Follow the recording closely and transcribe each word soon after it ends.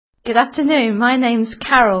Good afternoon. My name's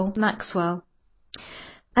Carol Maxwell.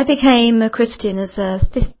 I became a Christian as a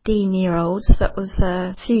 15-year-old. That was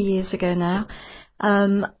a few years ago now.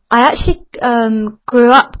 I actually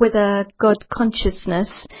grew up with a God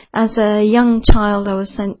consciousness. As a young child, I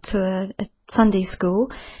was sent to a Sunday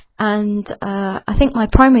school, and I think my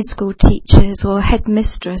primary school teachers, or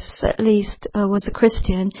headmistress at least, was a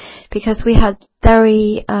Christian, because we had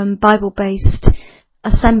very Bible-based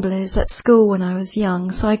assemblies at school when I was young.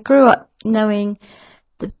 So I grew up knowing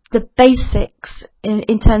the basics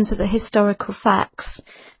in terms of the historical facts.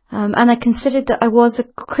 And I considered that I was a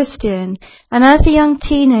Christian. And as a young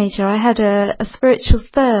teenager, I had a spiritual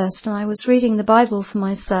thirst, and I was reading the Bible for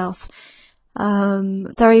myself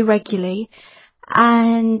very regularly,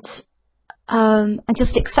 and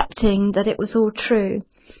just accepting that it was all true.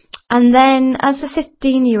 And then, as a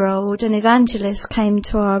 15-year-old, an evangelist came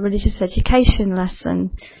to our religious education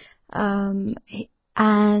lesson,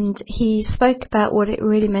 and he spoke about what it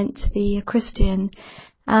really meant to be a Christian.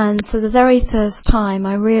 And for the very first time,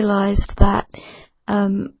 I realized that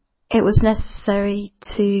it was necessary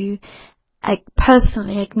to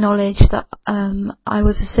personally acknowledge that I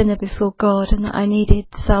was a sinner before God, and that I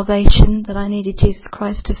needed salvation, that I needed Jesus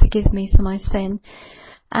Christ to forgive me for my sin.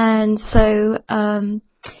 And so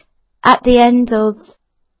at the end of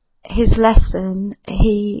his lesson,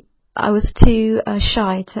 I was too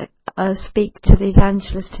shy to speak to the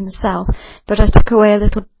evangelist himself, but I took away a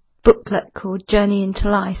little booklet called Journey into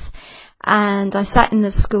Life, and I sat in the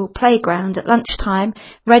school playground at lunchtime,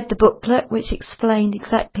 read the booklet which explained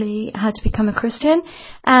exactly how to become a Christian,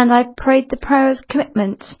 and I prayed the prayer of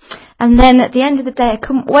commitment. And then at the end of the day, I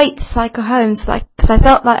couldn't wait to cycle home, because I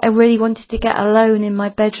felt like I really wanted to get alone in my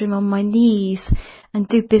bedroom on my knees and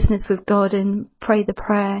do business with God and pray the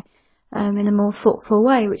prayer in a more thoughtful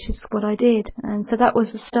way, which is what I did. And so that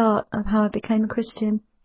was the start of how I became a Christian.